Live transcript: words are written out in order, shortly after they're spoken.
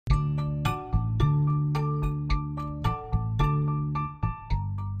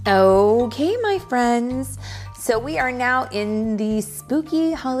Okay, my friends. So we are now in the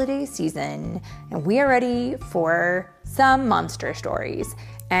spooky holiday season, and we are ready for some monster stories.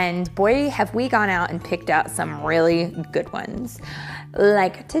 And boy, have we gone out and picked out some really good ones.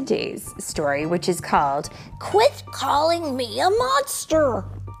 Like today's story, which is called Quit Calling Me a Monster.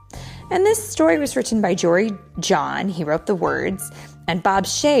 And this story was written by Jory John. He wrote the words, and Bob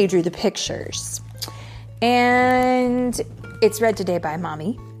Shea drew the pictures. And it's read today by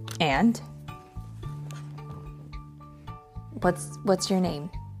Mommy. And what's your name?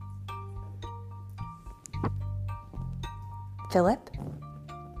 Philip?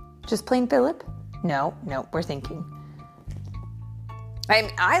 Just plain Philip? No, we're thinking.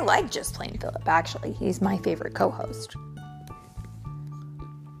 I like just plain Philip, actually. He's my favorite co-host.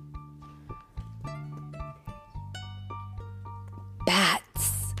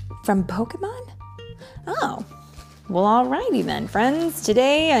 Bats from Pokemon? Oh. Well, alrighty then, friends.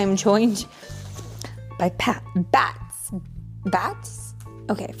 Today I'm joined by Bats. Bats?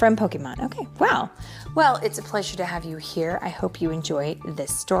 Okay, from Pokemon. Okay, wow. Well, it's a pleasure to have you here. I hope you enjoy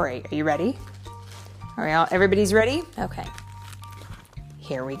this story. Are you ready? Are we all, everybody's ready? Okay.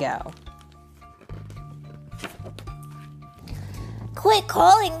 Here we go. Quit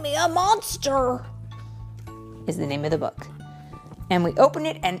Calling Me a Monster Is the name of the book. And we open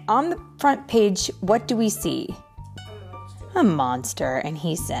it, and on the front page, what do we see? A monster, and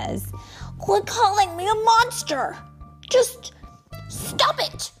he says, Quit calling me a monster. Just stop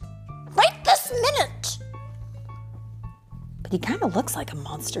it. Right this minute. But he kind of looks like a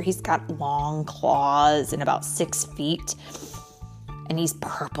monster. He's got long claws and about 6 feet. And he's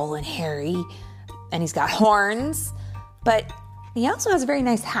purple and hairy. And he's got horns. But he also has a very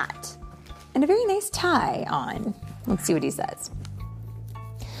nice hat. And a very nice tie on. Let's see what he says.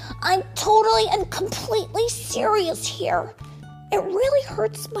 I'm totally and completely serious here. It really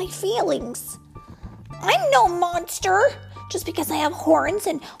hurts my feelings. I'm no monster. Just because I have horns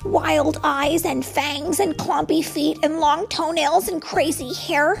and wild eyes and fangs and clumpy feet and long toenails and crazy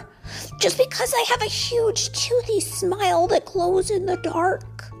hair. Just because I have a huge toothy smile that glows in the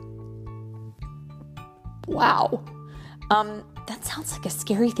dark. Wow. That sounds like a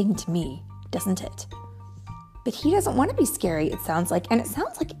scary thing to me, doesn't it? But he doesn't want to be scary, it sounds like. And it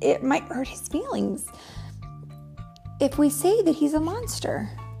sounds like it might hurt his feelings if we say that he's a monster.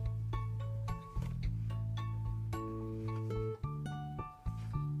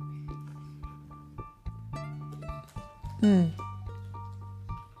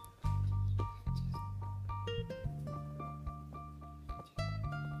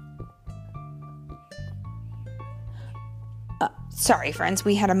 Sorry, friends.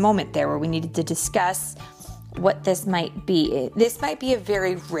 We had a moment there where we needed to discuss what this might be. This might be a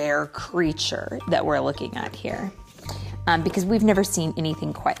very rare creature that we're looking at here. Because we've never seen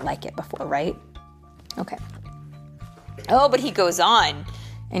anything quite like it before, right? Okay. Oh, but he goes on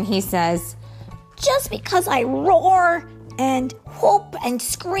and he says, Just because I roar and whoop and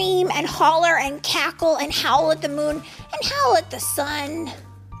scream and holler and cackle and howl at the moon and howl at the sun.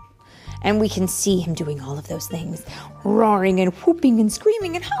 And we can see him doing all of those things. Roaring and whooping and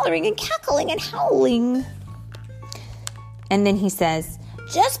screaming and hollering and cackling and howling. And then he says,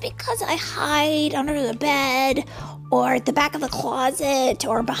 Just because I hide under the bed or at the back of the closet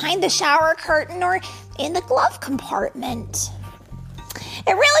or behind the shower curtain or in the glove compartment.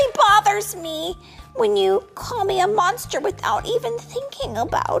 It really bothers me when you call me a monster without even thinking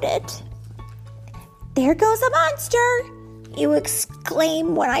about it. There goes a monster, you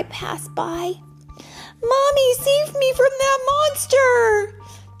exclaim when I pass by. Mommy, save me from that monster,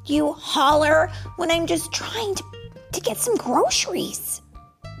 you holler when I'm just trying to get some groceries.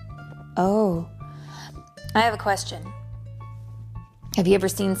 Oh, I have a question. Have you ever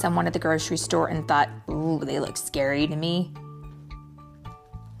seen someone at the grocery store and thought, ooh, they look scary to me?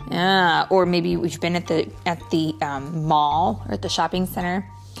 Yeah, or maybe you've been at the mall or at the shopping center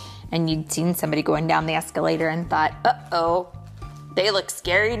and you'd seen somebody going down the escalator and thought, uh-oh, they look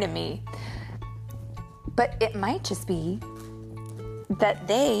scary to me. But it might just be that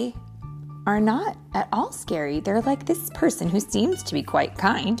they are not at all scary. They're like this person who seems to be quite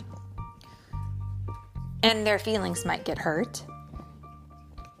kind. And their feelings might get hurt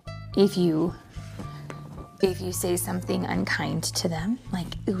if you say something unkind to them, like,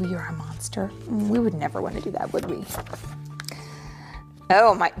 ooh, you're a monster. We would never want to do that, would we?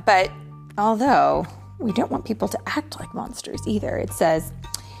 Oh, but although we don't want people to act like monsters either, it says,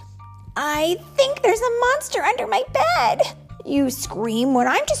 I think there's a monster under my bed. You scream when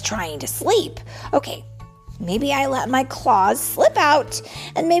I'm just trying to sleep. Okay, maybe I let my claws slip out,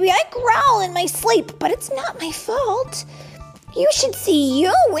 and maybe I growl in my sleep, but it's not my fault. You should see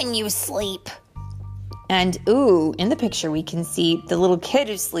you when you sleep. And ooh, in the picture we can see the little kid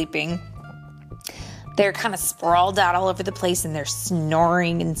who's sleeping. They're kind of sprawled out all over the place and they're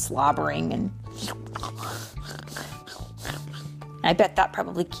snoring and slobbering, and I bet that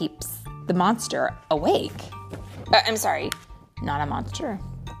probably keeps the monster awake. I'm sorry, not a monster.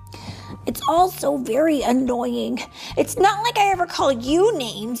 It's also very annoying. It's not like I ever call you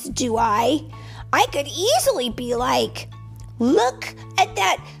names, do I? I could easily be like, look at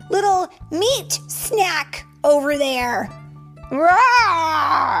that little meat snack over there.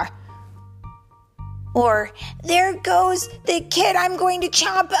 Rawr! Or, there goes the kid I'm going to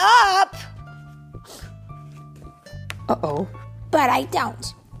chop up. Uh-oh. But I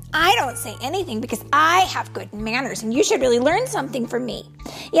don't. I don't say anything because I have good manners, and you should really learn something from me.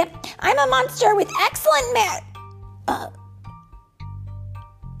 Yep, I'm a monster with excellent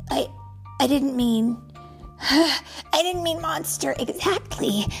I didn't mean monster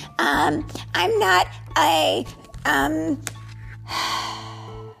exactly. I'm not a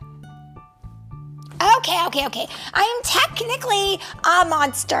Okay. I am technically a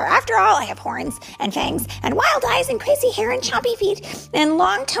monster. After all, I have horns and fangs and wild eyes and crazy hair and chompy feet and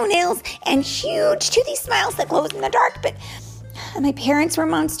long toenails and huge toothy smiles that glows in the dark. But my parents were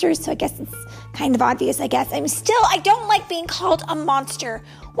monsters, so I guess it's kind of obvious, I don't like being called a monster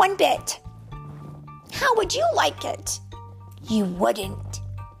one bit. How would you like it? You wouldn't.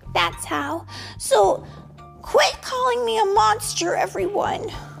 That's how. So quit calling me a monster,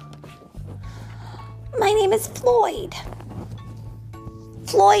 everyone. My name is Floyd.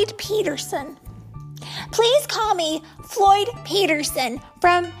 Floyd Peterson. Please call me Floyd Peterson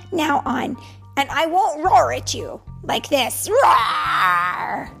from now on, and I won't roar at you like this.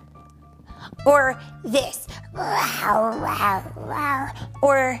 Roar! Or this. Roar, roar, roar.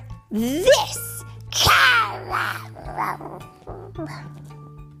 Or this.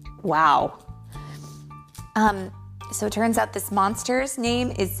 Wow. So it turns out this monster's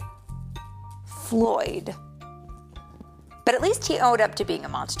name is Floyd. But at least he owned up to being a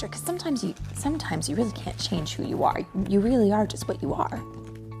monster, because sometimes you really can't change who you are. You really are just what you are.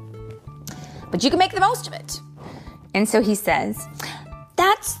 But you can make the most of it. And so he says,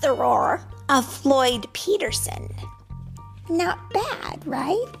 that's the roar of Floyd Peterson. Not bad,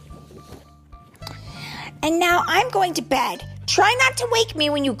 right? And now I'm going to bed. Try not to wake me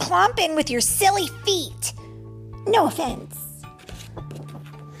when you clomp in with your silly feet. No offense.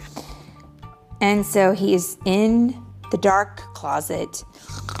 And so he is in the dark closet,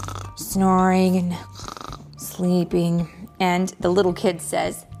 snoring and sleeping. And the little kid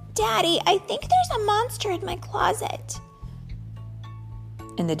says, Daddy, I think there's a monster in my closet.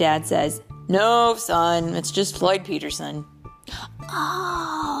 And the dad says, no, son, it's just Floyd Peterson.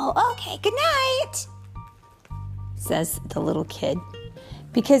 Oh, okay, good night, says the little kid.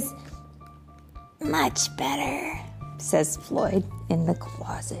 Because much better, says Floyd in the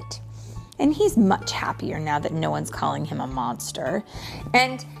closet. And he's much happier now that no one's calling him a monster.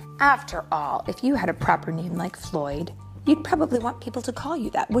 And after all, if you had a proper name like Floyd, you'd probably want people to call you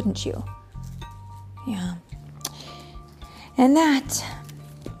that, wouldn't you? Yeah. And that,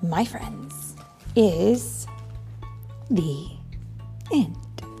 my friends, is the end.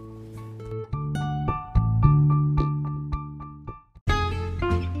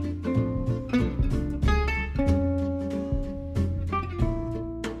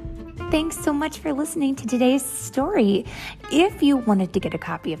 Thanks so much for listening to today's story. If you wanted to get a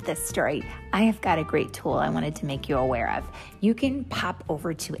copy of this story, I have got a great tool I wanted to make you aware of. You can pop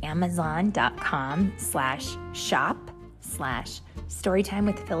over to amazon.com/shop/storytime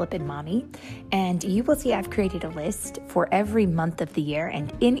with Philip and Mommy, and you will see I've created a list for every month of the year,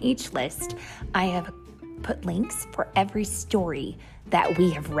 and in each list, I have put links for every story that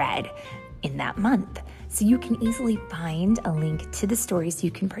we have read in that month. So you can easily find a link to the story so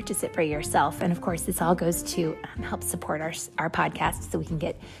you can purchase it for yourself. And of course, this all goes to help support our podcast so we can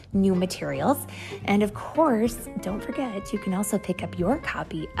get new materials. And of course, don't forget, you can also pick up your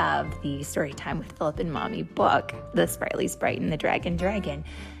copy of the Storytime with Philip and Mommy book, The Sprightly Sprite and the Dragon Dragon.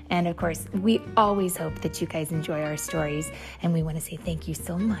 And of course, we always hope that you guys enjoy our stories. And we want to say thank you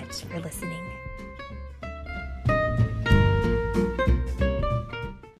so much for listening.